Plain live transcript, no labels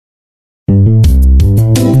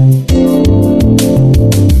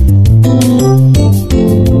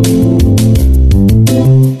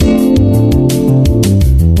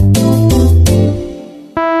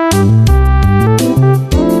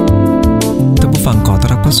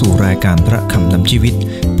าสู่รายการพระคำนำชีวิต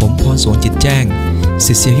ผมพรสวนจิตแจ้ง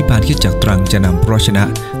ศิษยาภิบาลคริสตจักรตรังจะนำพระวจนะ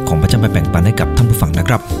ของพระเจ้าไปแบ่งปันให้กับท่านผู้ฟังนะค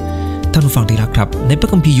รับท่านผู้ฟังที่รักครับในพระ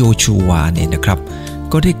คัมภีร์โยชูวาเนี่ยนะครับ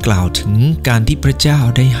ก็ได้กล่าวถึงการที่พระเจ้า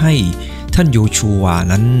ได้ให้ท่านโยชูวา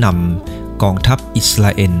นั้นนำกองทัพอิสร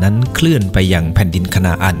าเอลนั้นเคลื่อนไปยังแผ่นดินคาน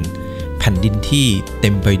าอันแผ่นดินที่เต็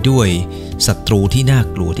มไปด้วยศัตรูที่น่า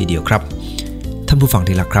กลัวทีเดียวครับท่านผู้ฟัง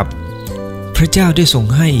ที่รักครับพระเจ้าได้ทรง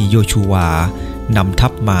ให้โยชูวานำทั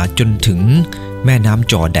พมาจนถึงแม่น้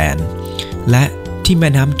ำจอร์แดนและที่แม่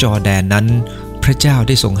น้ำจอร์แดนนั้นพระเจ้าไ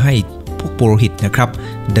ด้ทรงให้พวกปุโรหิตนะครับ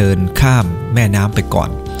เดินข้ามแม่น้ำไปก่อน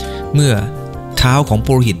เมื่อเท้าของ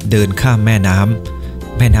ปุโรหิตเดินข้ามแม่น้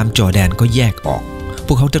ำจอร์แดนก็แยกออกพ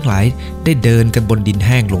วกเขาทั้งหลายได้เดินกันบนดินแ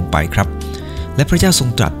ห้งลงไปครับและพระเจ้าทรง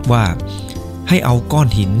ตรัสว่าให้เอาก้อน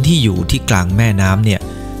หินที่อยู่ที่กลางแม่น้ำเนี่ย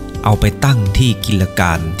เอาไปตั้งที่กิลก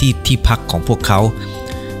ารที่พักของพวกเขา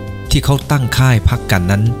ที่เขาตั้งค่ายพักกัน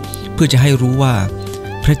นั้นเพื่อจะให้รู้ว่า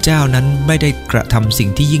พระเจ้านั้นไม่ได้กระทำสิ่ง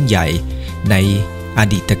ที่ยิ่งใหญ่ในอ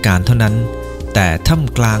ดีตการเท่านั้นแต่ท่าม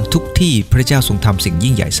กลางทุกที่พระเจ้าทรงทำสิ่ง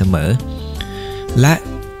ยิ่งใหญ่เสมอและ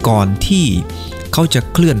ก่อนที่เขาจะ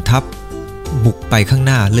เคลื่อนทัพบุกไปข้างห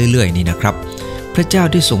น้าเรื่อยๆนี่นะครับพระเจ้า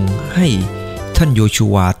ได้ทรงให้ท่านโยชู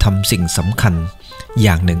วาทำสิ่งสำคัญอ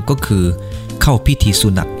ย่างหนึ่งก็คือเข้าพิธีสุ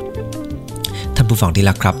นัตท่านผู้ฟังที่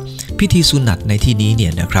รักครับพิธีสุนัตในที่นี้เนี่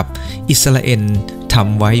ยนะครับอิสราเอลท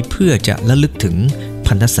ำไว้เพื่อจะระลึกถึง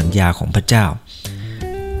พันธสัญญาของพระเจ้า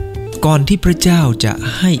ก่อนที่พระเจ้าจะ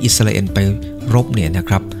ให้อิสราเอลไปรบเนี่ยนะค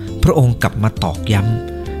รับพระองค์กลับมาตอก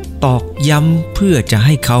ย้ำเพื่อจะใ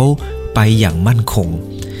ห้เขาไปอย่างมั่นคง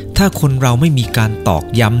ถ้าคนเราไม่มีการตอก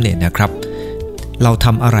ย้ำเนี่ยนะครับเราท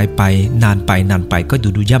ำอะไรไปนานไปก็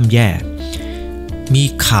ดูย่ำแย่มี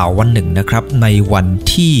ข่าววันหนึ่งนะครับในวัน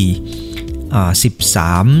ที่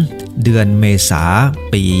13 เดือนเมษาย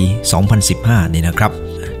นปี 2015นี่นะครับ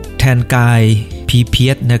แทนกายพีเพี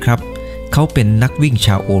ยสนะครับเขาเป็นนักวิ่งช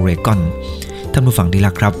าวโอเรกอนท่านผู้ฟังที่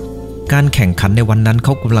รักครับการแข่งขันในวันนั้นเข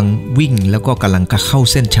ากำลังวิ่งแล้วก็กำลังเข้า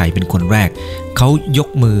เส้นชัยเป็นคนแรกเขายก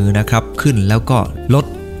มือนะครับขึ้นแล้วก็ลด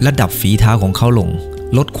ระดับฝีเท้าของเขาลง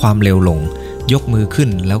ลดความเร็วลงยกมือขึ้น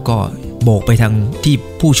แล้วก็โบกไปทางที่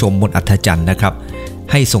ผู้ชมบนอัฐจันทร์นะครับ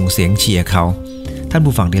ให้ส่งเสียงเชียร์เขาท่าน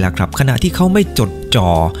ผู้ฟังที่รักครับขณะที่เขาไม่จดจ่อ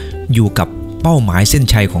อยู่กับเป้าหมายเส้น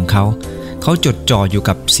ชัยของเขาจดจ่ออยู่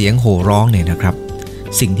กับเสียงโห่ร้องเนี่ยนะครับ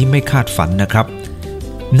สิ่งที่ไม่คาดฝันนะครับ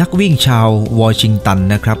นักวิ่งชาววอชิงตัน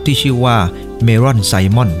นะครับที่ชื่อว่าเมรอนไซ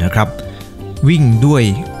มอนนะครับวิ่งด้วย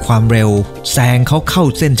ความเร็วแซงเขาเข้า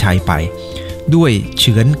เส้นชัยไปด้วยเ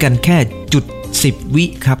ฉือนกันแค่0.10 วิ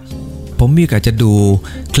ครับผมมีโอกาสจะดู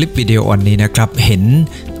คลิปวิดีโออันนี้นะครับเห็น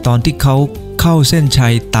ตอนที่เขาเข้าเส้นชั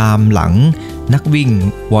ยตามหลังนักวิ่ง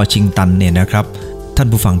วอชิงตันเนี่ยนะครับท่าน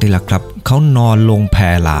ผู้ฟังที่รักครับเขานอนลงแผ่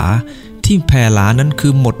หลาที่แผ่หลานั้นคื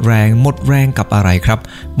อหมดแรงกับอะไรครับ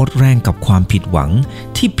หมดแรงกับความผิดหวัง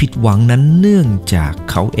ที่ผิดหวังนั้นเนื่องจาก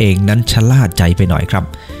เขาเองนั้นชะล่าใจไปหน่อยครับ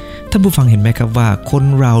ท่านผู้ฟังเห็นไหมครับว่าคน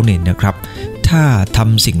เราเนี่ยนะครับถ้าท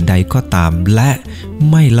ำสิ่งใดก็ตามและ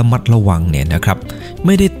ไม่ระมัดระวังเนี่ยนะครับไ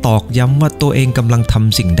ม่ได้ตอกย้ำว่าตัวเองกำลังท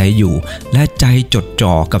ำสิ่งใดอยู่และใจจด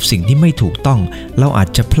จ่อกับสิ่งที่ไม่ถูกต้องเราอาจ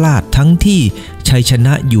จะพลาดทั้งที่ชัยชน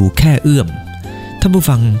ะอยู่แค่เอื้อมท่านผู้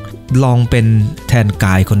ฟังลองเป็นแทนก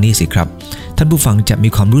ายคนนี้สิครับท่านผู้ฟังจะมี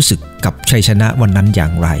ความรู้สึกกับชัยชนะวันนั้นอย่า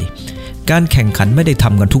งไรการแข่งขันไม่ได้ท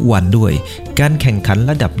ำกันทุกวันด้วยการแข่งขัน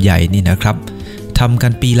ระดับใหญ่นี่นะครับทำกั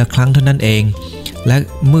นปีละครั้งเท่านั้นเองและ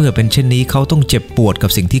เมื่อเป็นเช่นนี้เขาต้องเจ็บปวดกับ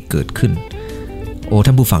สิ่งที่เกิดขึ้นโอ้ท่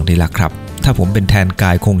านผู้ฟังดีละครับถ้าผมเป็นแทนก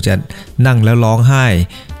ายคงจะนั่งแล้วร้องไห้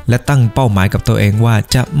และตั้งเป้าหมายกับตัวเองว่า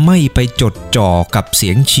จะไม่ไปจดจ่อกับเสี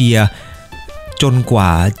ยงเชียร์จนกว่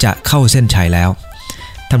าจะเข้าเส้นชัยแล้ว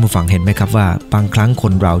ท่านผู้ฟังเห็นไหมครับว่าบางครั้งค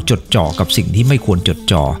นเราจดจ่อกับสิ่งที่ไม่ควรจด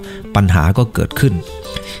จ่อปัญหาก็เกิดขึ้น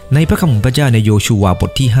ในพระคำของพระเจ้าในโยชูวาบ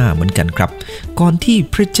ทที่5เหมือนกันครับก่อนที่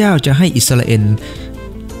พระเจ้าจะให้อิสราเอล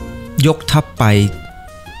ยกทัพไป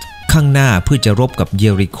ข้างหน้าเพื่อจะรบกับเย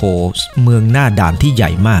ริโคเมืองหน้าด่านที่ให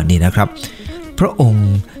ญ่มากนี่นะครับพระองค์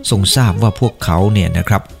ทรงทราบว่าพวกเขาเนี่ยนะ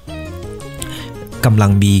ครับกำลั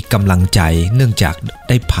งมีกำลังใจเนื่องจาก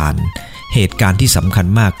ได้ผ่านเหตุการณ์ที่สำคัญ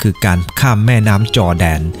มากคือการข้ามแม่น้ำจอร์แด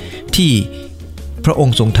นที่พระอง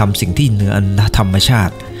ค์ทรงทำสิ่งที่เหนือธรรมชา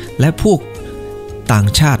ติและพวกต่าง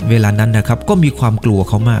ชาติเวลานั้นนะครับก็มีความกลัวเ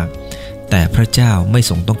ขามากแต่พระเจ้าไม่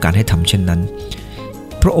ทรงต้องการให้ทำเช่นนั้น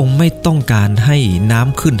พระองค์ไม่ต้องการให้น้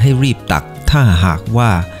ำขึ้นให้รีบตักถ้าหากว่า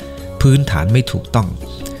พื้นฐานไม่ถูกต้อง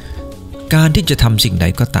การที่จะทำสิ่งใด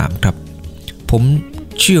ก็ตามครับผม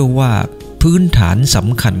เชื่อว่าพื้นฐานส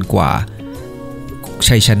ำคัญกว่า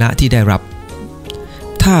ชัยชนะที่ได้รับ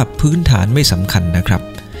ถ้าพื้นฐานไม่สำคัญนะครับ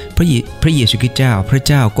พ พระเยซูคริสต์เจ้าพระ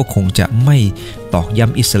เจ้าก็คงจะไม่ตอกย้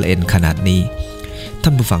ำอิสราเอลขนาดนี้ท่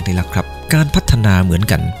านผู้ฟังที่รักครับการพัฒนาเหมือน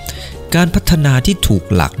กันการพัฒนาที่ถูก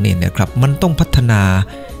หลักเนี่ยนะครับมันต้องพัฒนา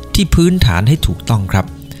ที่พื้นฐานให้ถูกต้องครับ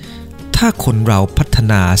ถ้าคนเราพัฒ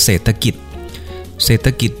นาเศรษฐ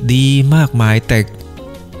กิจดีมากมายแต่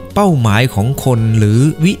เป้าหมายของคนหรือ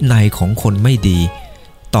วินัยของคนไม่ดี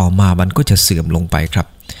ต่อมามันก็จะเสื่อมลงไปครับ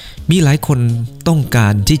มีหลายคนต้องกา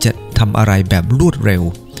รที่จะทำอะไรแบบรวดเร็ว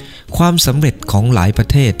ความสำเร็จของหลายประ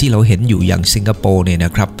เทศที่เราเห็นอยู่อย่างสิงคโปร์เนี่ยน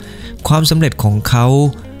ะครับความสำเร็จของเขา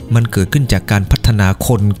มันเกิดขึ้นจากการพัฒนาค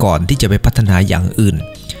นก่อนที่จะไปพัฒนาอย่างอื่น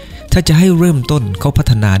ถ้าจะให้เริ่มต้นเขาพั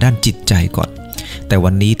ฒนาด้านจิตใจก่อนแต่วั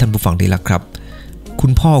นนี้ท่านผู้ฟังที่รักครับคุ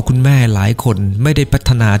ณพ่อคุณแม่หลายคนไม่ได้พั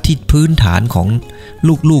ฒนาที่พื้นฐานของ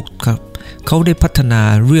ลูกๆครับเขาได้พัฒนา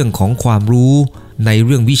เรื่องของความรู้ในเ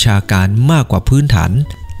รื่องวิชาการมากกว่าพื้นฐาน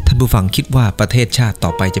ท่านผู้ฟังคิดว่าประเทศชาติต่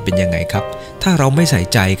อไปจะเป็นยังไงครับถ้าเราไม่ใส่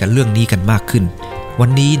ใจกันเรื่องนี้กันมากขึ้นวัน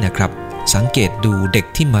นี้นะครับสังเกตดูเด็ก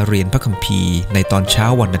ที่มาเรียนพระคัมภีร์ในตอนเช้า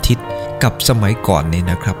วันอาทิตย์กับสมัยก่อนเนี่ย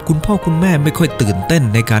นะครับคุณพ่อคุณแม่ไม่ค่อยตื่นเต้น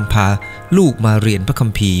ในการพาลูกมาเรียนพระคัม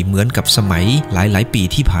ภีร์เหมือนกับสมัยหลายปี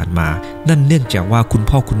ที่ผ่านมานั่นเนื่องจากว่าคุณ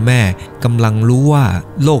พ่อคุณแม่กำลังรู้ว่า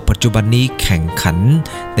โลกปัจจุบันนี้แข่งขัน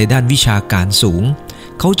ในด้านวิชาการสูง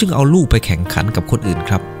เขาจึงเอาลูกไปแข่งขันกับคนอื่น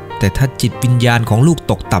ครับแต่ถ้าจิตวิญญาณของลูก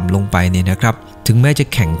ตกต่ำลงไปเนี่ยนะครับถึงแม้จะ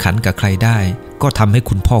แข่งขันกับใครได้ก็ทำให้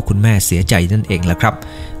คุณพ่อคุณแม่เสียใจนั่นเองแหละครับ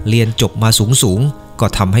เรียนจบมาสูงก็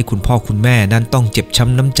ทำให้คุณพ่อคุณแม่นั้นต้องเจ็บช้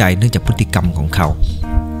ำน้ำใจเนื่องจากพฤติกรรมของเขา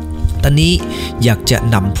ตอนนี้อยากจะ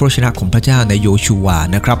นำพระวจนะของพระเจ้าในโยชูวา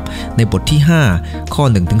นะครับในบทที่5ข้อ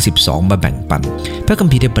 1-12 มาแบ่งปันพระคัม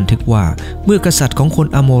ภีร์ได้บันทึกว่าเมื่อกษัตริย์ของคน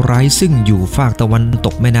อโมไรต์ซึ่งอยู่ฝากตะวันต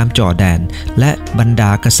กแม่น้ำจอร์แดนและบรรด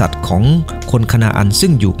ากษัตริย์ของคนคานาอันซึ่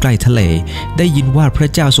งอยู่ใกล้ทะเลได้ยินว่าพระ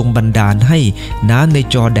เจ้าทรงบันดาลให้น้ำใน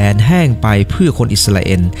จอร์แดนแห้งไปเพื่อคนอิสราเอ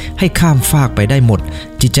ลให้ข้ามฟากไปได้หมด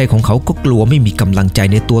จิตใจของเขาก็กลัวไม่มีกำลังใจ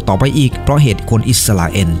ในตัวต่อไปอีกเพราะเหตุคนอิสรา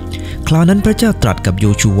เอลคราวนั้นพระเจ้าตรัสกับโย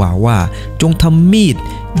ชูวาว่าจงทำมีด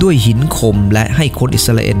ด้วยหินคมและให้คนอิส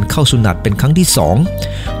ราเอลเข้าสุนัตเป็นครั้งที่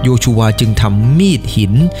2โยชูวาจึงทำมีดหิ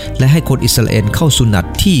นและให้คนอิสราเอลเข้าสุนัต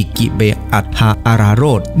ที่กิเบอัตฮาอาราโร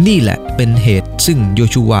ดนี่แหละเป็นเหตุซึ่งโย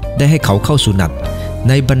ชูวาได้ให้เขาเข้าสุนัต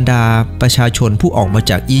ในบรรดาประชาชนผู้ออกมา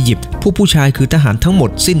จากอียิปต์ผู้ชายคือทหารทั้งหมด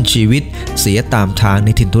สิ้นชีวิตเสียตามทางใน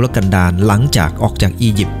ถิ่นทุรกันดารหลังจากออกจาก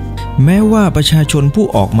อียิปต์แม้ว่าประชาชนผู้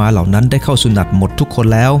ออกมาเหล่านั้นได้เข้าสุนัตหมดทุกคน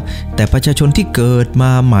แล้วแต่ประชาชนที่เกิดม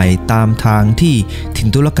าใหม่ตามทางที่ถิ่น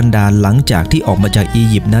ทุรกันดารหลังจากที่ออกมาจากอี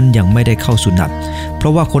ยิปต์นั้นยังไม่ได้เข้าสุนัตเพรา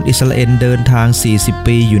ะว่าคนอิสราเอลเดินทาง40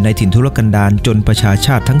ปีอยู่ในถิ่นทุรกันดารจนประชาช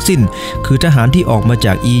าติทั้งสิ้นคือทหารที่ออกมาจ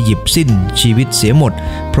ากอียิปต์สิ้นชีวิตเสียหมด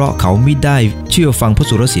เพราะเขามิได้เชื่อฟังพระ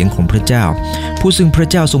สุรเสียงของพระเจ้าผู้ซึ่งพระ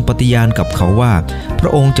เจ้าทรงปฏิญาณกับเขาว่าพร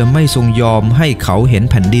ะองค์จะไม่ทรงยอมให้เขาเห็น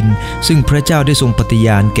แผ่นดินซึ่งพระเจ้าได้ทรงปฏิญ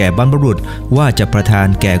าณแก่บรรพบุรุษว่าจะประทาน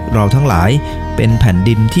แก่เราทั้งหลายเป็นแผ่น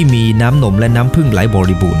ดินที่มีน้ำนมและน้ำผึ้งไหลบ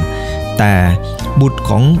ริบูรณ์แต่บุตร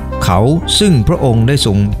ของเขาซึ่งพระองค์ได้ท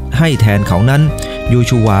รงให้แทนเขานั้นโย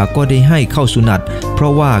ชูวาก็ได้ให้เข้าสุนัตเพรา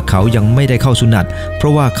ะว่าเขายังไม่ได้เข้าสุนัตเพรา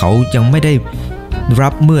ะว่าเขายังไม่ได้รั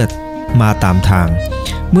บเมื่อมาตามทาง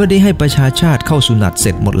เมื่อได้ให้ประชาชาติเข้าสุนัตเส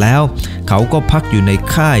ร็จหมดแล้วเขาก็พักอยู่ใน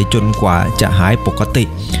ค่ายจนกว่าจะหายปกติ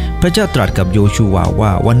พระเจ้าตรัสกับโยชูวาว่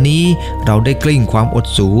าวันนี้เราได้กลิ้งความอด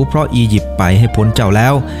สูเพราะอียิปต์ไปให้พ้นเจ้าแล้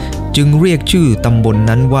วจึงเรียกชื่อตำบล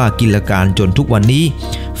นั้นว่ากิลการจนทุกวันนี้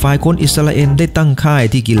ฝ่ายคนอิสราเอลได้ตั้งค่าย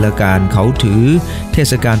ที่กิลการเขาถือเท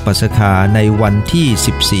ศกาลปัสกาในวัน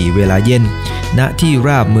ที่14เวลาเย็นณที่ร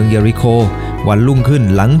าบเมืองเยริโควันรุ่งขึ้น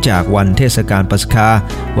หลังจากวันเทศกาลปัสกา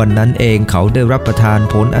วันนั้นเองเขาได้รับประทาน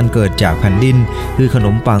ผลอันเกิดจากแผ่นดินคือขน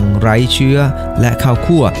มปังไร้เชื้อและข้าว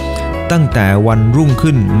คั่วตั้งแต่วันรุ่ง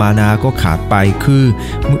ขึ้นมานาก็ขาดไปคือ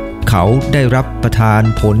เขาได้รับประทาน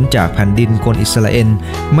ผลจากแผ่นดินคนอิสราเอล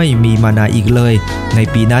ไม่มีมานาอีกเลยใน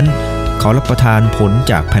ปีนั้นเขารับประทานผล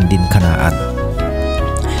จากแผ่นดินคานาอัน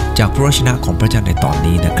จากพระวจนะของพระเจ้าในตอน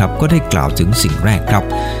นี้นะครับก็ได้กล่าวถึงสิ่งแรกครับ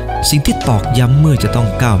สิ่งที่ตอกย้ำเมื่อจะต้อง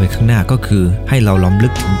ก้าวไปข้างหน้าก็คือให้เราล้ำลึ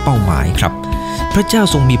กถึงเป้าหมายครับพระเจ้า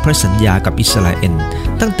ทรงมีพระสัญญากับอิสราเอล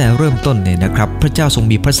ตั้งแต่เริ่มต้นเนี่ยนะครับพระเจ้าทรง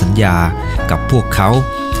มีพระสัญญากับพวกเขา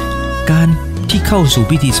การที่เข้าสู่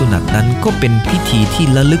พิธีสุนัตนั้นก็เป็นพิธีที่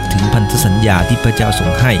ระลึกถึงพันธสัญญาที่พระเจ้าทรง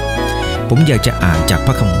ให้ผมอยากจะอ่านจากพ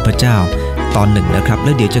ระคัมภีร์พระเจ้าตอน1นะครับแ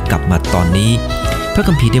ล้วเดี๋ยวจะกลับมาตอนนี้พระ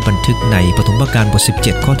คัมภีร์ได้บันทึกในปฐมกาลบท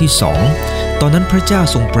17ข้อที่2ตอนนั้นพระเจ้า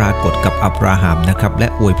ทรงปรากฏกับอับราฮัมนะครับและ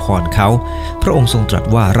อวยพรเขาพระองค์ทรงตรัส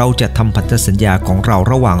ว่าเราจะทำพันธสัญญาของเรา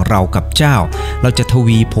ระหว่างเรากับเจ้าเราจะท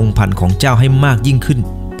วีพงศ์พันธุ์ของเจ้าให้มากยิ่งขึ้น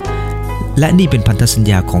และนี่เป็นพันธสัญ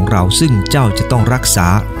ญาของเราซึ่งเจ้าจะต้องรักษา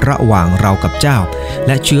ระหว่างเรากับเจ้าแ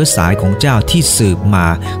ละเชื้อสายของเจ้าที่สืบมา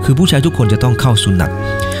คือผู้ชายทุกคนจะต้องเข้าสุนัต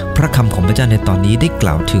พระคำของพระเจ้าในตอนนี้ได้ก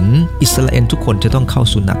ล่าวถึงอิสราเอลทุกคนจะต้องเข้า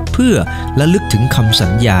สุนัตเพื่อระลึกถึงคำสั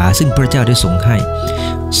ญญาซึ่งพระเจ้าได้ทรงให้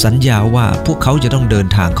สัญญาว่าพวกเขาจะต้องเดิน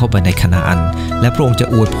ทางเข้าไปในคานาอันและพระองค์จะ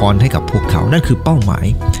อวยพรให้กับพวกเขานั่นคือเป้าหมาย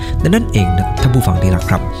ดังนั้นเองนะท่านผู้ฟังที่รัก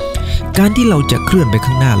ครับการที่เราจะเคลื่อนไป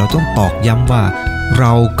ข้างหน้าเราต้องตอกย้ำว่าเร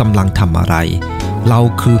ากำลังทำอะไรเรา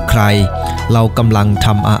คือใครเรากำลังท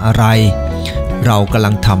ำอะไรเรากำลั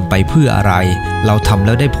งทำไปเพื่ออะไรเราทำแ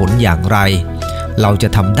ล้วได้ผลอย่างไรเราจะ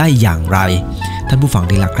ทำได้อย่างไรท่านผู้ฟัง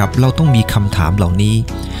ที่รักครับเราต้องมีคำถามเหล่านี้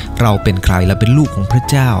เราเป็นใครเราเป็นลูกของพระ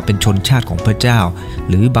เจ้าเป็นชนชาติของพระเจ้า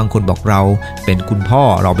หรือบางคนบอกเราเป็นคุณพ่อ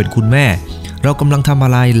เราเป็นคุณแม่เรากำลังทำอ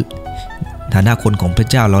ะไรฐานะคนของพระ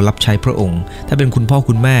เจ้าเรารับใช้พระองค์ถ้าเป็นคุณพ่อ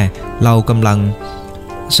คุณแม่เรากำลัง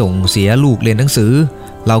ส่งเสียลูกเรียนหนังสือ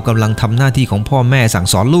เรากำลังทำหน้าที่ของพ่อแม่สั่ง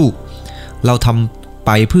สอนลูกเราทำไ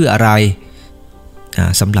ปเพื่ออะไร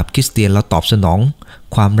สำหรับคริสเตียนเราตอบสนอง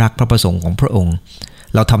ความรักพระประสงค์ของพระองค์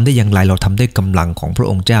เราทำได้อย่างไรเราทำได้กำลังของพระ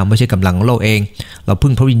องค์เจ้าไม่ใช่กำลังของเราเองเราพึ่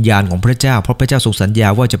งพระวิญญาณของพระเจ้าเพราะพระเจ้าทรงสัญญา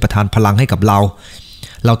ว่าจะประทานพลังให้กับเรา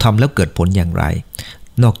ทำแล้วเกิดผลอย่างไร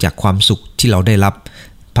นอกจากความสุขที่เราได้รับ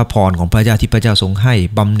พระพรของพระเจ้าที่พระเจ้าทรงให้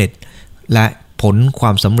บำเหน็จและผลคว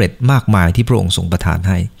ามสำเร็จมากมายที่พระองค์ทรงประทานใ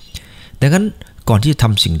ห้ดังนั้นก่อนที่จะท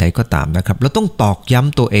ำสิ่งใดก็ตามนะครับเราต้องตอกย้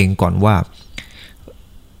ำตัวเองก่อนว่า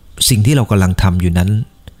สิ่งที่เรากำลังทำอยู่นั้น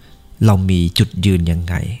เรามีจุดยืนยัง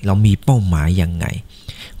ไงเรามีเป้าหมายยังไง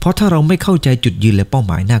เพราะถ้าเราไม่เข้าใจจุดยืนและเป้าห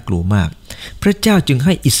มายน่ากลัวมากพระเจ้าจึงใ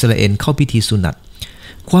ห้อิสราเอลเข้าพิธีสุนัต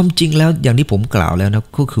ความจริงแล้วอย่างที่ผมกล่าวแล้วนะ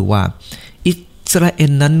ก็คือว่าอิสราเอ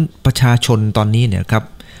ลนั้นประชาชนตอนนี้เนี่ยครับ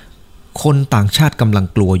คนต่างชาติกำลัง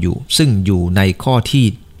กลัวอยู่ซึ่งอยู่ในข้อที่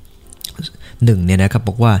1เนี่ยนะครับบ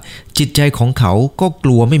อกว่าจิตใจของเขาก็ก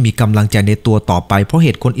ลัวไม่มีกำลังใจในตัวต่อไปเพราะเห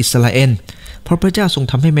ตุคนอิสราเอลเพราะพระเจ้าทรง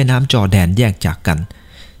ทำให้แม่น้ำจอร์แดนแยกจากกัน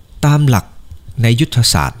ตามหลักในยุทธ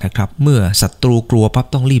ศาสตร์นะครับเมื่อศัตรูกลัวปั๊บ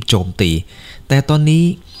ต้องรีบโจมตีแต่ตอนนี้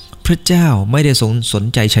พระเจ้าไม่ได้สน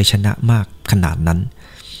ใจชัยชนะมากขนาดนั้น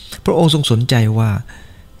พระองค์ทรงสนใจว่า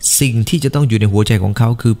สิ่งที่จะต้องอยู่ในหัวใจของเขา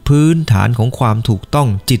คือพื้นฐานของความถูกต้อง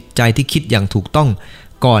จิตใจที่คิดอย่างถูกต้อง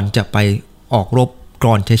ก่อนจะไปออกรบ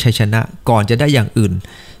ก่อนจะชัยชนะก่อนจะได้อย่างอื่น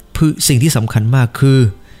สิ่งที่สำคัญมากคือ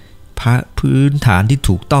พื้นฐานที่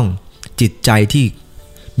ถูกต้องจิตใจที่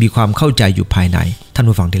มีความเข้าใจอยู่ภายในท่าน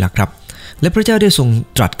ผู้ฟังที่รักครับและพระเจ้าได้ทรง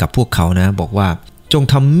ตรัสกับพวกเขานะบอกว่าจง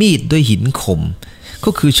ทำมีดด้วยหินคม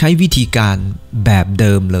ก็คือใช้วิธีการแบบเ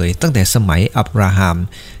ดิมเลยตั้งแต่สมัยอับราฮัม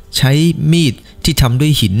ใช้มีดที่ทำด้ว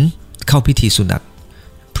ยหินเข้าพิธีสุนัต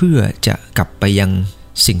เพื่อจะกลับไปยัง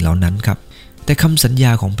สิ่งเหล่านั้นครับแต่คำสัญญ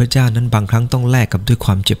าของพระเจ้านั้นบางครั้งต้องแลกกับด้วยค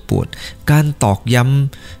วามเจ็บปวดการตอกย้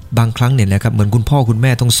ำบางครั้งเนี่ยนะครับเหมือนคุณพ่อคุณแ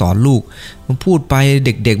ม่ต้องสอนลูกมันพูดไปเ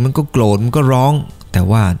ด็กๆมันก็โกรธมันก็ร้องแต่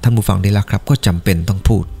ว่าท่านผู้ฟังได้ละครับก็จำเป็นต้อง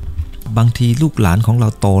พูดบางทีลูกหลานของเรา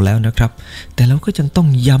โตแล้วนะครับแต่เราก็ยังต้อง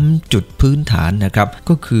ย้ำจุดพื้นฐานนะครับ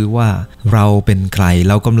ก็คือว่าเราเป็นใคร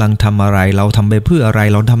เรากำลังทำอะไรเราทำไปเพื่ออะไร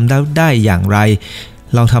เราทำได้อย่างไร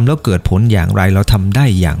เราทำแล้วเกิดผลอย่างไรเราทำได้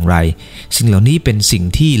อย่างไรสิ่งเหล่านี้เป็นสิ่ง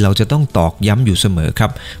ที่เราจะต้องตอกย้ำอยู่เสมอครั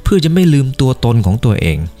บเพื่อจะไม่ลืมตัวตนของตัวเอ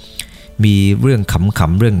งมีเรื่องข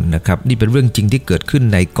ำๆเรื่องนะครับนี่เป็นเรื่องจริงที่เกิดขึ้น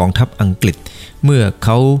ในกองทัพอังกฤษเมื่อเข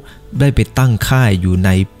าได้ไปตั้งค่ายอยู่ใน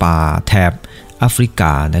ป่าแถบแอฟริก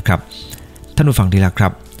านะครับท่านผู้ฟังที่รักครั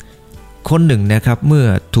บคนหนึ่งนะครับเมื่อ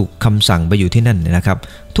ถูกคำสั่งไปอยู่ที่นั่นนะครับ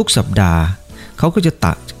ทุกสัปดาห์เขาก็จะ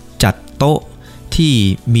จัดโต๊ะที่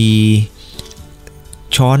มี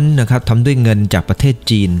ช้อนนะครับทำด้วยเงินจากประเทศ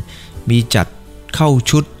จีนมีจัดเข้า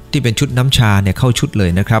ชุดที่เป็นชุดน้ำชาเนี่ยเข้าชุดเลย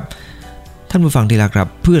นะครับท่านผู้ฟังที่รักครับ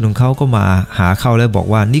เพื่อนของเขาก็มาหาเขาแล้วบอก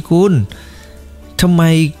ว่านี่คุณทำไม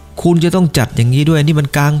คุณจะต้องจัดอย่างนี้ด้วยนี่มัน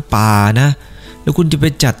กลางป่านะแล้วคุณจะไป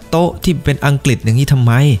จัดโต๊ะที่เป็นอังกฤษอย่างนี้ทำไ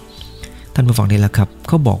มท่านผู้ฟังนี่แหละครับเ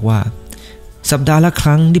ขาบอกว่าสัปดาห์ละค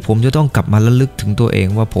รั้งที่ผมจะต้องกลับมาระลึกถึงตัวเอง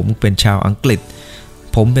ว่าผมเป็นชาวอังกฤษ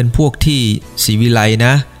ผมเป็นพวกที่ศรีวิไลน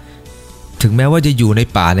ะถึงแม้ว่าจะอยู่ใน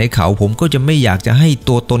ป่าในเขาผมก็จะไม่อยากจะให้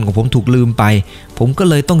ตัวตนของผมถูกลืมไปผมก็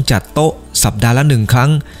เลยต้องจัดโต๊ะสัปดาห์ละ1 ครั้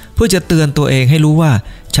งเพื่อจะเตือนตัวเองให้รู้ว่า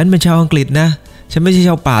ฉันเป็นชาวอังกฤษนะฉันไม่ใช่ช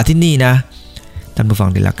าวป่าที่นี่นะท่านผู้ฟัง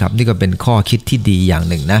ดีละครับนี่ก็เป็นข้อคิดที่ดีอย่าง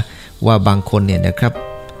หนึ่งนะว่าบางคนเนี่ยนะครับ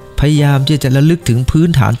พยายามที่จะระลึกถึงพื้น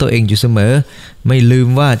ฐานตัวเองอยู่เสมอไม่ลืม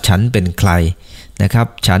ว่าฉันเป็นใครนะครับ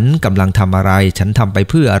ฉันกำลังทำอะไรฉันทำไป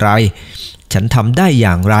เพื่ออะไรฉันทำได้อ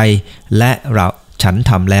ย่างไรและฉัน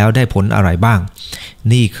ทำแล้วได้ผลอะไรบ้าง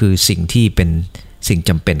นี่คือสิ่งที่เป็นสิ่ง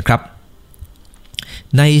จำเป็นครับ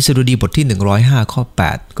ในสดุดีบทที่105ข้อ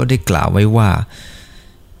8ก็ได้กล่าวไว้ว่า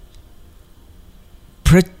พ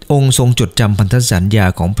พระองค์ทรงจดจำพันธสัญญา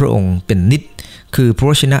ของพระองค์เป็นนิจคือพระ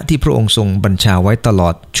วจนะที่พระองค์ทรงบัญชาไว้ตลอ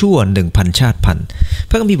ดชั่ว 1,000 ชาติพันธุ์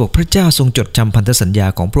พระคัมภีร์บอกพระเจ้าทรงจดจำพันธสัญญา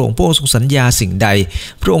ของพระองค์ทรงสัญญาสิ่งใด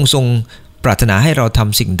พระองค์ทรงปรารถนาให้เราท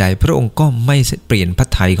ำสิ่งใดพระองค์ก็ไม่เปลี่ยนพระ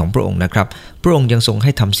ทัยของพระองค์นะครับพระองค์ยังทรงใ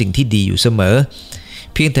ห้ทำสิ่งที่ดีอยู่เสมอ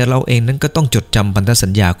เพียงแต่เราเองนั้นก็ต้องจดจำพันธสั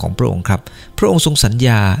ญญาของพระองค์ครับพระองค์ทรงสัญญ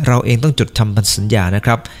าเราเองต้องจดจำพันธสัญญานะค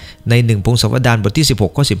รับใน1 พงศาวดารบทที่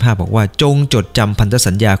16ข้อ15บอกว่าจงจดจำพันธ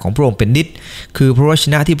สัญญาของพระองค์เป็นนิจคือพระวจ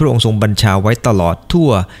นะที่พระองค์ทรงบัญชาไว้ตลอดทั่ว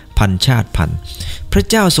พันชาติพันธุ์พระ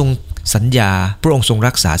เจ้าทรงสัญญาพระองค์ทรง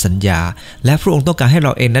รักษาสัญญาและพระองค์ต้องการให้เร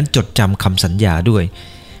าเองนั้นจดจำคำสัญญาด้วย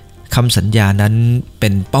คำสัญญานั้นเป็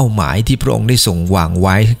นเป้าหมายที่พระองค์ได้ทรงวางไ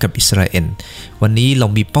ว้กับอิสราเอลวันนี้เรา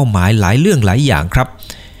มีเป้าหมายหลายเรื่องหลายอย่างครับ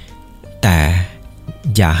แต่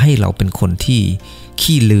อย่าให้เราเป็นคนที่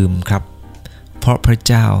ขี้ลืมครับเพราะพระ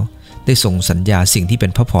เจ้าได้ทรงสัญญาสิ่งที่เป็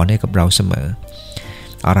นพระพรให้กับเราเสมอ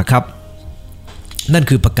เอาละครับนั่น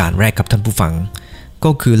คือประการแรกครับท่านผู้ฟัง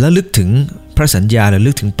ก็คือระลึกถึงพระสัญญาระ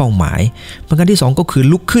ลึกถึงเป้าหมายประการที่2ก็คือ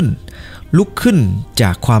ลุกขึ้นจ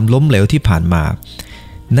ากความล้มเหลวที่ผ่านมา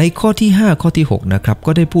ในข้อที่5ข้อที่6นะครับ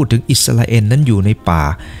ก็ได้พูดถึงอิสราเอลนั้นอยู่ในป่า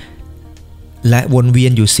และวนเวีย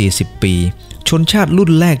นอยู่40ปีชนชาติรุ่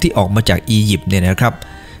นแรกที่ออกมาจากอียิปต์เนี่ยนะครับ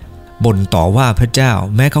บ่นต่อว่าพระเจ้า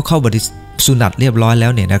แม้เขาเข้าบริสุนัตเรียบร้อยแล้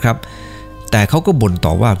วเนี่ยนะครับแต่เขาก็บ่นต่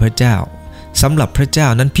อว่าพระเจ้าสำหรับพระเจ้า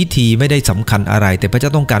นั้นพิธีไม่ได้สำคัญอะไรแต่พระเจ้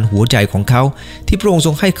าต้องการหัวใจของเขาที่พระองค์ท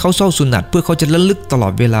รงให้เขาเศร้าสุนัตเพื่อเขาจะระลึกตลอ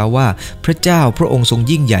ดเวลาว่าพระเจ้าพระองค์ทรง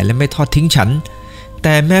ยิ่งใหญ่และไม่ทอดทิ้งฉันแ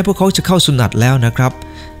ต่แม้พวกเขาจะเข้าสุนัตแล้วนะครับ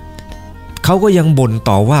เขาก็ยังบ่น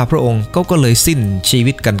ต่อว่าพระองค์ก็เลยสิ้นชี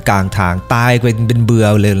วิตกันกลางทางตายเป็นเบื่อ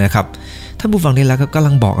เลยนะครับท่านผู้ฟังนี่แหละครับกำ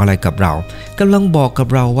ลังบอกอะไรกับเรากำลังบอกกับ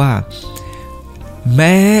เราว่าแ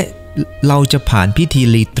ม้เราจะผ่านพิธี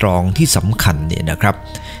รีตรองที่สำคัญเนี่ยนะครับ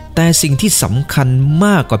แต่สิ่งที่สำคัญม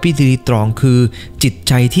ากกว่าพิธีรีตรองคือจิตใ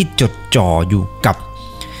จที่จดจ่ออยู่กับ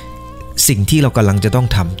สิ่งที่เรากำลังจะต้อง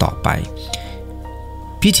ทำต่อไป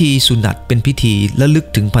พิธีสุนัตเป็นพิธีระลึก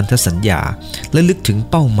ถึงพันธสัญญาระลึกถึง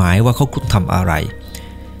เป้าหมายว่าเขาควรทำอะไร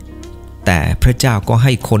แต่พระเจ้าก็ใ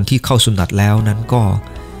ห้คนที่เข้าสุนัตแล้วนั้นก็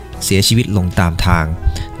เสียชีวิตลงตามทาง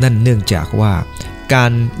นั่นเนื่องจากว่ากา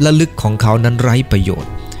รระลึกของเขานั้นไร้ประโยช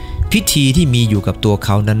น์พิธีที่มีอยู่กับตัวเข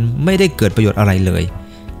านั้นไม่ได้เกิดประโยชน์อะไรเลย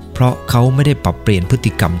เพราะเขาไม่ได้ปรับเปลี่ยนพฤ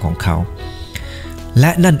ติกรรมของเขาแล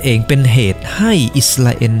ะนั่นเองเป็นเหตุให้อิสร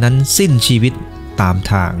าเอลนั้นสิ้นชีวิตตาม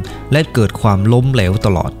ทางและเกิดความล้มเหลวต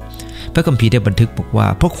ลอดพระคัมภีร์ได้บันทึกบอกว่า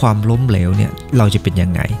เพราะความล้มเหลวเนี่ยเราจะเป็นยั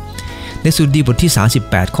งไงในสดุดีบทที่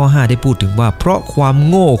38ข้อ5ได้พูดถึงว่าเพราะความ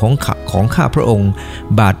โง่ของข้าพระองค์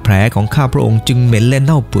บาดแผลของข้าพระองค์จึงเหม็นและเ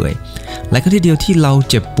น่าเปื่อยและก็ที่เดียวที่เรา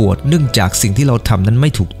เจ็บปวดเนื่องจากสิ่งที่เราทำนั้นไม่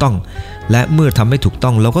ถูกต้องและเมื่อทำไม่ถูกต้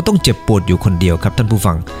องเราก็ต้องเจ็บปวดอยู่คนเดียวครับท่านผู้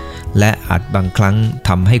ฟังและอาจบางครั้งท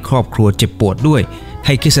ำให้ครอบครัวเจ็บปวดด้วยใ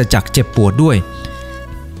ห้คริสตจักรเจ็บปวดด้วย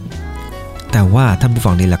แต่ว่าท่านผู้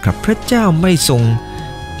ฟังนี่แหละครับพระเจ้าไม่ทรง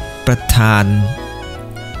ประทาน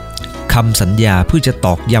คำสัญญาเพื่อจะต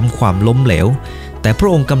อกย้ำความล้มเหลวแต่พระ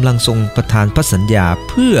องค์กำลังทรงประทานพระสัญญา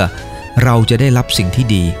เพื่อเราจะได้รับสิ่งที่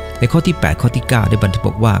ดีในข้อที่8ข้อที่9ได้บันทึกบ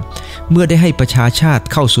อกว่าเมื่อได้ให้ประชาชาติ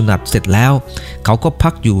เข้าสุนัตเสร็จแล้วเขาก็พั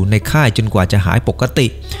กอยู่ในค่ายจนกว่าจะหายปกติ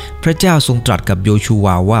พระเจ้าทรงตรัสกับโยชูว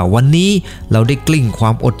าว่าวันนี้เราได้กลิ้งคว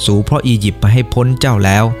ามอดสูเพราะอียิปต์ไปให้พ้นเจ้าแ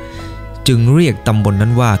ล้วจึงเรียกตำบล นั้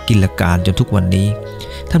นว่ากิลการจนทุกวันนี้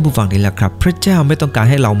ท่านผู้ฟังนี่แหละครับพระเจ้าไม่ต้องการ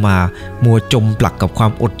ให้เรามามัวจมปลักกับควา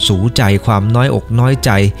มอดสูใจความน้อยอกน้อยใ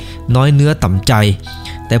จน้อยเนื้อต่ำใจ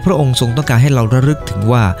แต่พระองค์ทรงต้องการให้เราระลึกถึง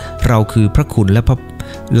ว่าเราคือพระคุณและ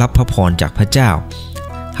รับพระพรจากพระเจ้า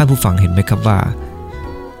ท่านผู้ฟังเห็นไหมครับว่า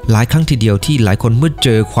หลายครั้งทีเดียวที่หลายคนเมื่อเจ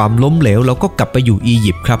อความล้มเหลวเราก็กลับไปอยู่อี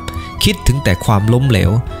ยิปต์ครับคิดถึงแต่ความล้มเหล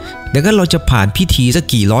วดังนั้นเราจะผ่านพิธีสัก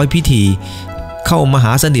กี่ร้อยพิธีเข้ามห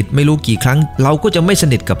าสนิทไม่รู้กี่ครั้งเราก็จะไม่ส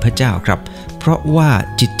นิทกับพระเจ้าครับเพราะว่า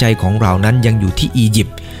จิตใจของเรานั้นยังอยู่ที่อียิป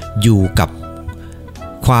ต์อยู่กับ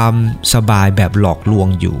ความสบายแบบหลอกลวง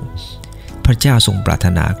อยู่พระเจ้าทรงปรารถ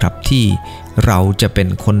นาครับที่เราจะเป็น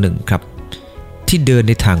คนหนึ่งครับที่เดิน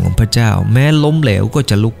ในทางของพระเจ้าแม้ล้มเหลวก็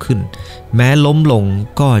จะลุกขึ้นแม้ล้มลง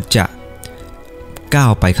ก็จะก้า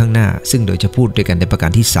วไปข้างหน้าซึ่งเดี๋ยวจะพูดด้วยกันในประกา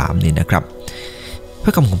รที่3นี่นะครับพร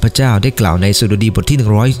ะคำของพระเจ้าได้กล่าวในสดุดีบทที่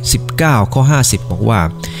119ข้อ50บอกว่า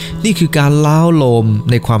นี่คือการล้าวโลม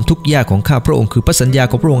ในความทุกข์ยากของข้าพระองค์คือพระสัญญา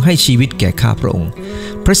ของพระองค์ให้ชีวิตแก่ข้าพระองค์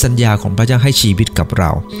พระสัญญาของพระเจ้าให้ชีวิตกับเร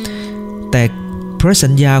าแต่พระสั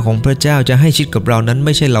ญญาของพระเจ้าจะให้ชีวิตกับเรานั้นไ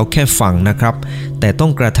ม่ใช่เราแค่ฟังนะครับแต่ต้อ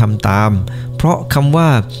งกระทำตามเพราะคำว่า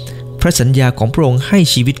พระสัญญาของพระองค์ให้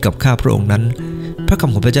ชีวิตกับข้าพระองค์นั้นพระค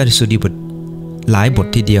ำของพระเจ้าในสดุดีบทหลายบท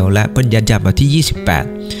ทีเดียวและเพิ่นยันย้ำมาที่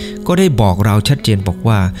28 ก็ได้บอกเราชัดเจนบอก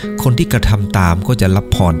ว่าคนที่กระทำตามก็จะรับ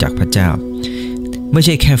พรจากพระเจ้าไม่ใ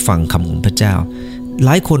ช่แค่ฟังคำของพระเจ้าหล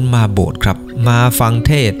ายคนมาโบสถ์ครับมาฟังเ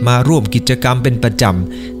ทศมาร่วมกิจกรรมเป็นประจ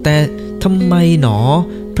ำแต่ทำไมหนอ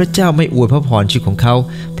พระเจ้าไม่อวยพระพรชีวิตของเขา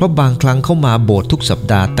เพราะบางครั้งเขามาโบสถ์ทุกสัป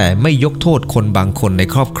ดาห์แต่ไม่ยกโทษคนบางคนใน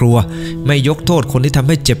ครอบครัวไม่ยกโทษคนที่ทำใ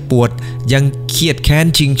ห้เจ็บปวดยังเครียดแค้น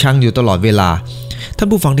ชิงชังอยู่ตลอดเวลาท่าน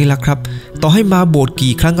ผู้ฟังที่รักครับต่อให้มาโบสถ์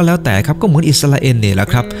กี่ครั้งก็แล้วแต่ครับก็เหมือนอิสราเอลเนี่ยแหละ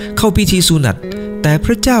ครับเข้าพิธีสุนัตแต่พ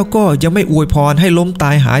ระเจ้าก็ยังไม่อวยพรให้ล้มต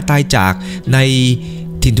ายหายตายจากใน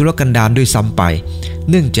ถิ่นทุรกันดารด้วยซ้ำไป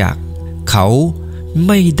เนื่องจากเขาไ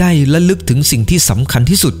ม่ได้ระลึกถึงสิ่งที่สำคัญ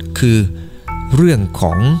ที่สุดคือเรื่องข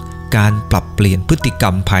องการปรับเปลี่ยนพฤติกร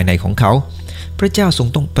รมภายในของเขาพระเจ้าทรง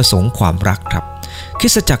ต้องประสงค์ความรักครับคริ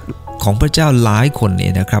สตจักรของพระเจ้าหลายคนเนี่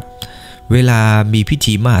ยนะครับเวลามีพิ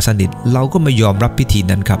ธีมหาสนิทเราก็ไม่ยอมรับพิธี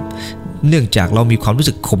นั้นครับเนื่องจากเรามีความรู้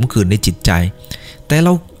สึกขมขื่นในจิตใจแต่เร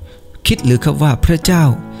าคิดหรือครับว่าพระเจ้า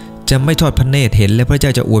จะไม่ทอดพระเนตรเห็นและพระเจ้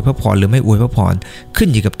าจะอวยพระพรหรือไม่อวยพระพรขึ้น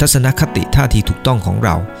อยู่กับทัศนคติท่าทีถูกต้องของเร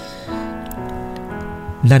า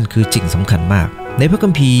นั่นคือสิ่งสำคัญมากในพระคั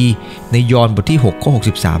มภีร์ในยอห์นบทที่6ข้อ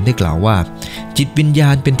63ได้กล่าวว่าจิตวิญญา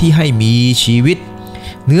ณเป็นที่ให้มีชีวิต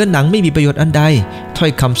เนื้อหนังไม่มีประโยชน์อันใดถ้อ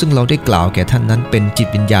ยคำซึ่งเราได้กล่าวแก่ท่านนั้นเป็นจิต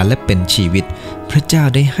วิญญาณและเป็นชีวิตพระเจ้า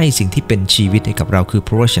ได้ให้สิ่งที่เป็นชีวิตให้กับเราคือพ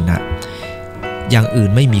ระวจนะอย่างอื่น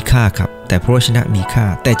ไม่มีค่าครับแต่พระวจนะมีค่า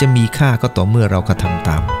แต่จะมีค่าก็ต่อเมื่อเรากระทำต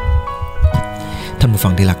ามท่านผู้ฟั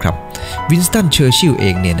งที่รักครับวินสตันเชอร์ชิลเอ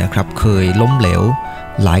งเนี่ยนะครับเคยล้มเหลว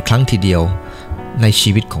หลายครั้งทีเดียวใน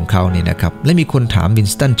ชีวิตของเขาเนี่ยนะครับและมีคนถามวิน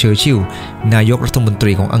สตันเชอร์ชิลนายกรัฐมนต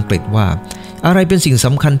รีของอังกฤษว่าอะไรเป็นสิ่งส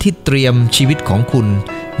ำคัญที่เตรียมชีวิตของคุณ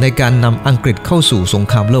ในการนำอังกฤษเข้าสู่สง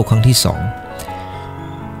ครามโลกครั้งที่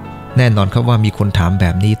2แน่นอนครับว่ามีคนถามแบ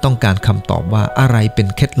บนี้ต้องการคำตอบว่าอะไรเป็น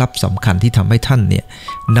เคล็ดลับสำคัญที่ทำให้ท่านเนี่ย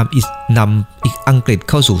นำอังกฤษ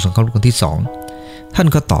เข้าสู่สงครามโลกครั้งที่2ท่าน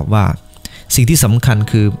ก็ตอบว่าสิ่งที่สำคัญ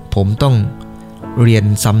คือผมต้องเรียน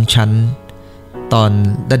ซ้ำชั้นตอน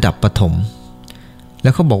ระดับประถมแล้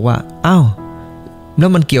วเขาบอกว่าอ้าวแล้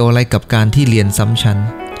วมันเกี่ยวอะไรกับการที่เรียนซ้ำชั้น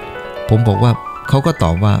ผมบอกว่าเขาก็ต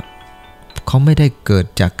อบว่าเขาไม่ได้เกิด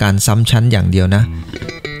จากการซ้ำชั้นอย่างเดียวนะ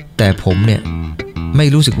แต่ผมเนี่ยไม่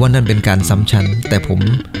รู้สึกว่านั่นเป็นการซ้ำชั้นแต่ผม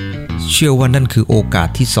เชื่อว่านั่นคือโอกาส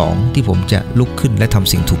ที่2ที่ผมจะลุกขึ้นและท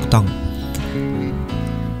ำสิ่งถูกต้อง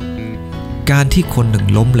การที่คนหนึ่ง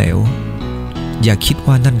ล้มเหลวอย่าคิด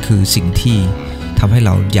ว่านั่นคือสิ่งที่ทำให้เร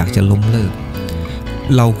าอยากจะล้มเลิก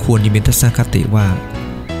เราควรมีทัศนคติว่า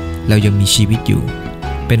เรายังมีชีวิตอยู่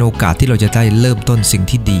เป็นโอกาสที่เราจะได้เริ่มต้นสิ่ง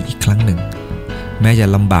ที่ดีอีกครั้งหนึ่งแม้จะ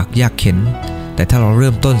ลำบากยากเข็ญแต่ถ้าเราเ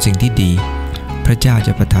ริ่มต้นสิ่งที่ดีพระเจ้าจ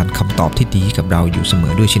ะประทานคำตอบที่ดีกับเราอยู่เสม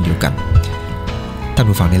อด้วยเช่นเดียวกันท่าน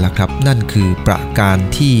ผู้ฟังนี่แหละครับนั่นคือประการ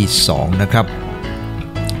ที่2นะครับ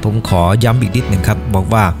ผมขอย้ำอีกนิดหนึ่งครับบอก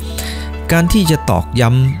ว่าการที่จะตอกย้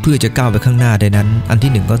ำเพื่อจะก้าวไปข้างหน้าได้นั้นอัน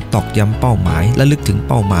ที่1ก็ตอกย้ำเป้าหมายและลึกถึง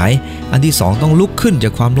เป้าหมายอันที่2ต้องลุกขึ้นจา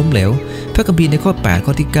กความล้มเหลวพระคัมภีร์ในข้อ8ข้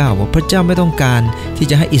อที่9ว่าพระเจ้าไม่ต้องการที่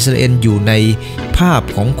จะให้อิสราเอลอยู่ในภาพ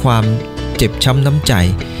ของความเจ็บช้ำน้ำใจ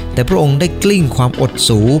แต่พระองค์ได้กลิ้งความอด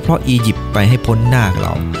สูเพราะอียิปต์ไปให้พ้นหน้าเร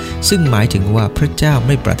าซึ่งหมายถึงว่าพระเจ้าไ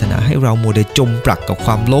ม่ปรารถนาให้เรามัวแต่จมปลักกับค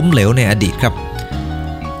วามล้มเหลวในอดีตครับ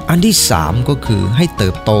อันที่3ก็คือให้เติ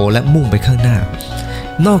บโตและมุ่งไปข้างหน้า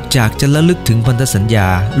นอกจากจะระลึกถึงพันธสัญญา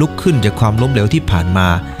ลุกขึ้นจากความล้มเหลวที่ผ่านมา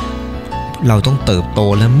เราต้องเติบโต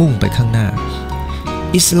และมุ่งไปข้างหน้า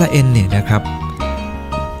อิสราเอลเนี่ยนะครับ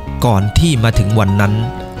ก่อนที่มาถึงวันนั้น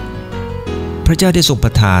พระเจ้าได้ทรงป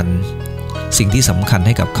ระทานสิ่งที่สำคัญใ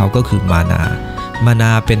ห้กับเขาก็คือมาน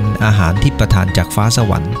าเป็นอาหารที่ประทานจากฟ้าส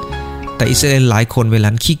วรรค์แต่อิสราเอลหลายคนเวลา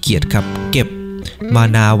ขี้เกียจครับเก็บมา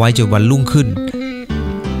นาไว้จนวันรุ่งขึ้น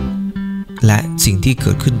และสิ่งที่เ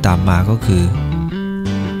กิดขึ้นตามมาก็คือ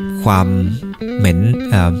ความเหม็น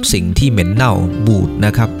สิ่งที่เหม็นเน่าบูดน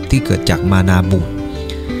ะครับที่เกิดจากมานาบูด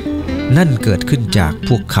นั่นเกิดขึ้นจากพ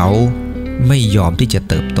วกเขาไม่ยอมที่จะ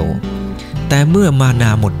เติบโตแต่เมื่อมานา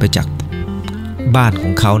หมดไปจากบ้านขอ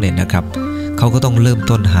งเขาเนี่ยนะครับเขาก็ต้องเริ่ม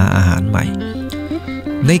ต้นหาอาหารใหม่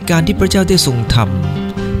ในการที่พระเจ้าได้ทรงท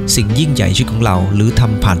ำสิ่งยิ่งใหญ่ชีวิตของเราหรือท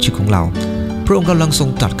ำผ่านชีวิตของเราพระองค์กำลังทรง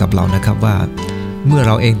ตรัสกับเรานะครับว่าเมื่อเ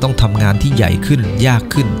ราเองต้องทำงานที่ใหญ่ขึ้นยาก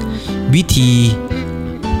ขึ้นวิธี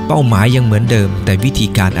เป้าหมายยังเหมือนเดิมแต่วิธี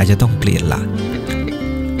การอาจจะต้องเปลี่ยนละ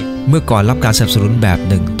เมื่อก่อนรับการสนับสนุนแบบ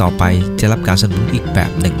หนึ่งต่อไปจะรับการสนับสนุนอีกแบ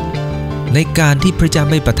บหนึ่งในการที่พระเจ้า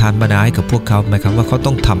ไม่ประทานมานาให้กับพวกเขาหมายความว่าเขา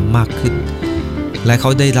ต้องทำมากขึ้นและเข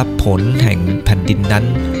าได้รับผลแห่งแผ่นดินนั้น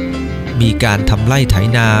มีการทำไร่ไถ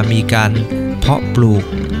นามีการเพาะปลูก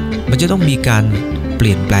มันจะต้องมีการเป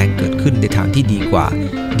ลี่ยนแปลงเกิดขึ้นในทางที่ดีกว่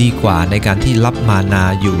าในการที่รับมานา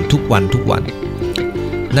อยู่ทุกวัน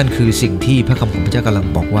นั่นคือสิ่งที่พระคำของพระเจ้ากำลัง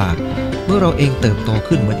บอกว่าเมื่อเราเองเติบโต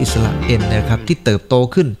ขึ้นเหมือนอิสราเอลนะครับที่เติบโต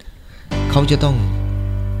ขึ้นเขาจะต้อง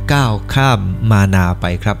ก้าวข้ามมานาไป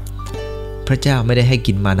ครับพระเจ้าไม่ได้ให้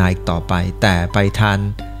กินมานาอีกต่อไปแต่ไปทาน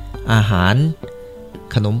อาหาร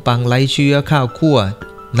ขนมปังไร้เชื้อข้าวคั่ว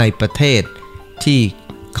ในประเทศที่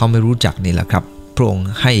เขาไม่รู้จักนี่แหละครับพระองค์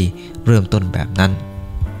ให้เริ่มต้นแบบนั้น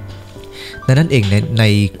ดังนั้นเองใน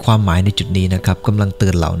ความหมายในจุดนี้นะครับกำลังเตื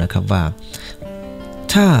อนเรานะครับว่า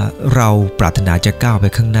ถ้าเราปรารถนาจะก้าวไป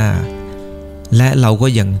ข้างหน้าและเราก็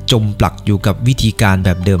ยังจมปลักอยู่กับวิธีการแบ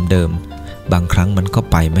บเดิมๆบางครั้งมันก็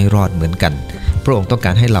ไปไม่รอดเหมือนกันพระองค์ต้องก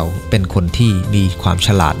ารให้เราเป็นคนที่มีความฉ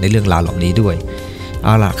ลาดในเรื่องราวเหล่านี้ด้วยเอ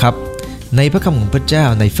าล่ะครับในพระคำของพระเจ้า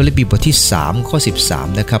ในฟิลิปปีบทที่3ข้อ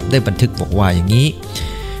13นะครับได้บันทึกบอกว่าอย่างนี้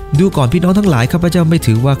ดูก่อนพี่น้องทั้งหลายข้าพเจ้าไม่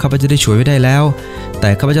ถือว่าข้าพเจ้าได้ช่วยไว้ได้แล้วแต่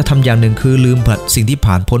ข้าพเจ้าทำอย่างหนึ่งคือลืมสิ่งที่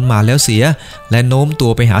ผ่านพ้นมาแล้วเสียและโน้มตั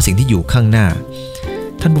วไปหาสิ่งที่อยู่ข้างหน้า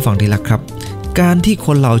ท่านผู้ฟังที่รักครับการที่ค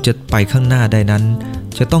นเราจะไปข้างหน้าได้นั้น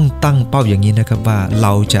จะต้องตั้งเป้าอย่างนี้นะครับว่าเร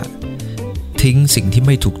าจะทิ้งสิ่งที่ไ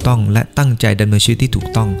ม่ถูกต้องและตั้งใจดำเนินชีวิตที่ถูก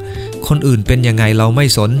ต้องคนอื่นเป็นยังไงเราไม่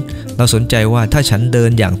สนเราสนใจว่าถ้าฉันเดิ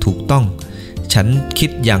นอย่างถูกต้องฉันคิด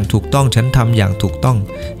อย่างถูกต้องฉันทำอย่างถูกต้อง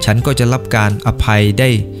ฉันก็จะรับการอภัยได้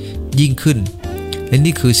ยิ่งขึ้นและ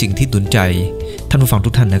นี่คือสิ่งที่หนุนใจท่านผู้ฟังทุ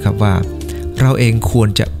กท่านนะครับว่าเราเองควร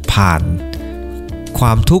จะผ่านคว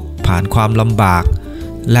ามทุกข์ผ่านความลำบาก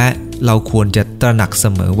และเราควรจะตระหนักเส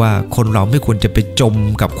มอว่าคนเราไม่ควรจะไปจม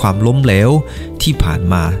กับความล้มเหลวที่ผ่าน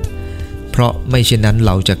มาเพราะไม่เช่นนั้นเ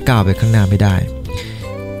ราจะก้าวไปข้างหน้าไม่ได้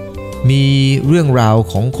มีเรื่องราว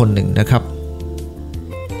ของคนหนึ่งนะครับ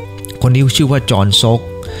คนนี้ชื่อว่าจอห์นโ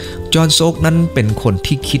ซกนั้นเป็นคน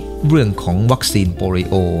ที่คิดเรื่องของวัคซีนโปลิ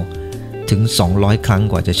โอถึง200ครั้ง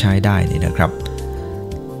กว่าจะใช้ได้นี่นะครับ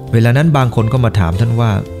เวลานั้นบางคนก็มาถามท่านว่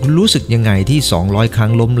ารู้สึกยังไงที่200ครั้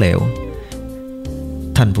งล้มเหลว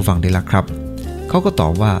ท่านผู้ฟังที่รักครับเขาก็ตอ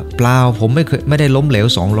บว่าเปล่าผมไม่ได้ล้มเหลว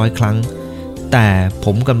200ครั้งแต่ผ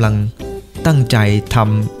มกำลังตั้งใจท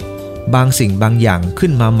ำบางสิ่งบางอย่างขึ้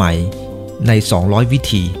นมาใหม่ใน200วิ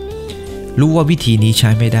ธีรู้ว่าวิธีนี้ใช้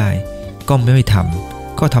ไม่ได้ก็ไม่ท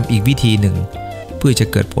ำก็ทำอีกวิธีหนึ่งเพื่อจะ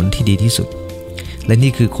เกิดผลที่ดีที่สุดและ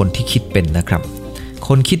นี่คือคนที่คิดเป็นนะครับค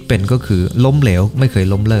นคิดเป็นก็คือล้มเหลวไม่เคย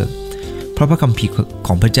ล้มเลิกเพราะพระคัมภีร์ข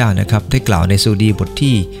องพระเจ้านะครับได้กล่าวในสดุดีบท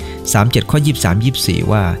ที่37ข้อ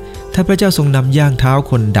23-24ว่าถ้าพระเจ้าทรงนำย่างเท้า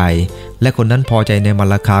คนใดและคนนั้นพอใจในมร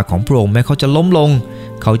รคาของพระองค์แม้เขาจะล้มลง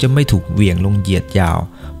เขาจะไม่ถูกเหวี่ยงลงเหยียดยาว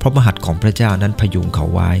เพราะมหัตถ์ของพระเจ้านั้นพยุงเขา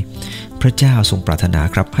ไว้พระเจ้าทรงปรารถนา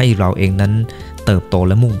ครับให้เราเองนั้นเติบโตแ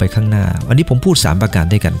ละมุ่งไปข้างหน้าวันนี้ผมพูด3ประการ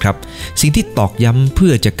ด้วยกันครับสิ่งที่ตอกย้ำเพื่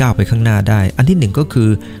อจะก้าวไปข้างหน้าได้อันที่1ก็คือ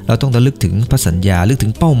เราต้องระลึกถึงพระสัญญาระลึกถึ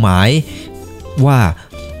งเป้าหมายว่า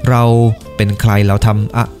เราเป็นใครเราท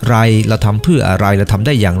ำอะไรเราทำเพื่ออะไรเราทำไ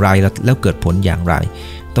ด้อย่างไรแล้วเกิดผลอย่างไร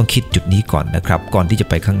ต้องคิดจุดนี้ก่อนนะครับก่อนที่จะ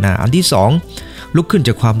ไปข้างหน้าอันที่2ลุกขึ้นจ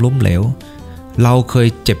ากความล้มเหลวเราเคย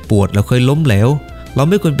เจ็บปวดเราเคยล้มเหลวเรา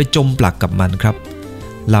ไม่ควรไปจมปลักกับมันครับ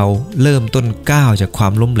เราเริ่มต้นก้าวจากควา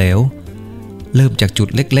มล้มเหลวเริ่มจากจุด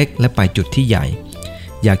เล็กๆและไปจุดที่ใหญ่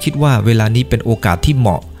อย่าคิดว่าเวลานี้เป็นโอกาสที่เหม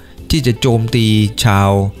าะที่จะโจมตีชาว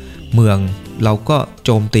เมืองเราก็โจ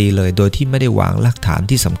มตีเลยโดยที่ไม่ได้วางรากฐาน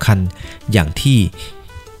ที่สำคัญอย่างที่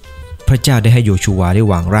พระเจ้าได้ให้โยชูวาได้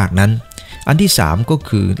วางรากนั้นอันที่3ก็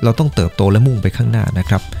คือเราต้องเติบโตและมุ่งไปข้างหน้านะ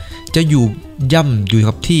ครับจะอยู่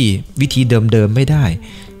กับที่วิธีเดิมๆไม่ได้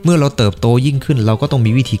เมื่อเราเติบโตยิ่งขึ้นเราก็ต้อง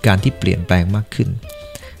มีวิธีการที่เปลี่ยนแปลงมากขึ้น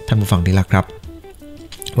ท่านผู้ฟังที่รักครับ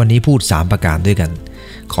วันนี้พูด3ประการด้วยกัน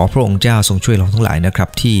ขอพระองค์เจ้าทรงช่วยเราทั้งหลายนะครับ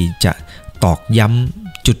ที่จะตอกย้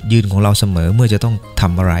ำจุดยืนของเราเสมอเมื่อจะต้องท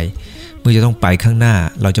ำอะไรเมื่อจะต้องไปข้างหน้า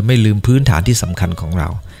เราจะไม่ลืมพื้นฐานที่สำคัญของเรา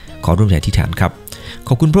ขอร่วมใจอธิษฐานครับข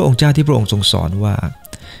อบคุณพระองค์เจ้าที่พระองค์ทรงสอนว่า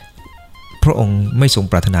พระองค์ไม่ทรง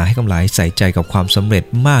ปรารถนาให้กำลังใส่ใจกับความสำเร็จ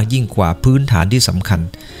มากยิ่งกว่าพื้นฐานที่สำคัญ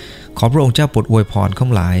ขอพระองค์เจ้าโปรดอวยพรข้า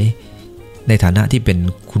พเจ้าในฐานะที่เป็น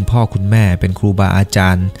คุณพ่อคุณแม่เป็นครูบาอาจา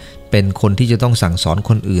รย์เป็นคนที่จะต้องสั่งสอน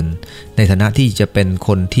คนอื่นในฐานะที่จะเป็นค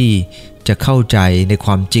นที่จะเข้าใจในค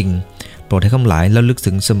วามจริงโปรดให้ข้าพเจ้าแล้วลึก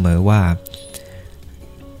ถึงเสมอว่า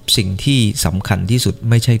สิ่งที่สำคัญที่สุด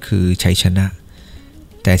ไม่ใช่คือชัยชนะ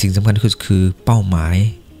แต่สิ่งสำคัญคือเป้าหมาย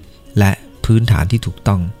และพื้นฐานที่ถูก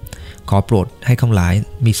ต้องขอโปรดให้ข้าพเจ้า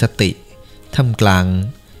มีสติท่ามกลาง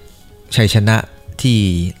ชัยชนะที่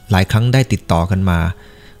หลายครั้งได้ติดต่อกันมา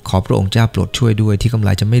ขอพระองค์เจ้าโปรดช่วยด้วยที่ข้าพเ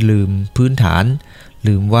จ้าจะไม่ลืมพื้นฐาน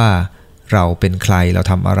ลืมว่าเราเป็นใครเรา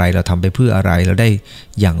ทำอะไรเราทำไปเพื่ออะไรเราได้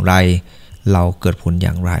อย่างไรเราเกิดผลอ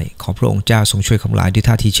ย่างไรขอพระองค์เจ้าทรงช่วยข้าพเจ้าด้วย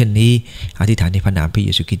ท่าทีเช่นนี้อธิษฐานในพระนามพระเย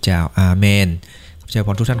ซูคริสต์เจ้าอาเมนขอบใจพ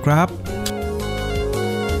รทุกท่านครับ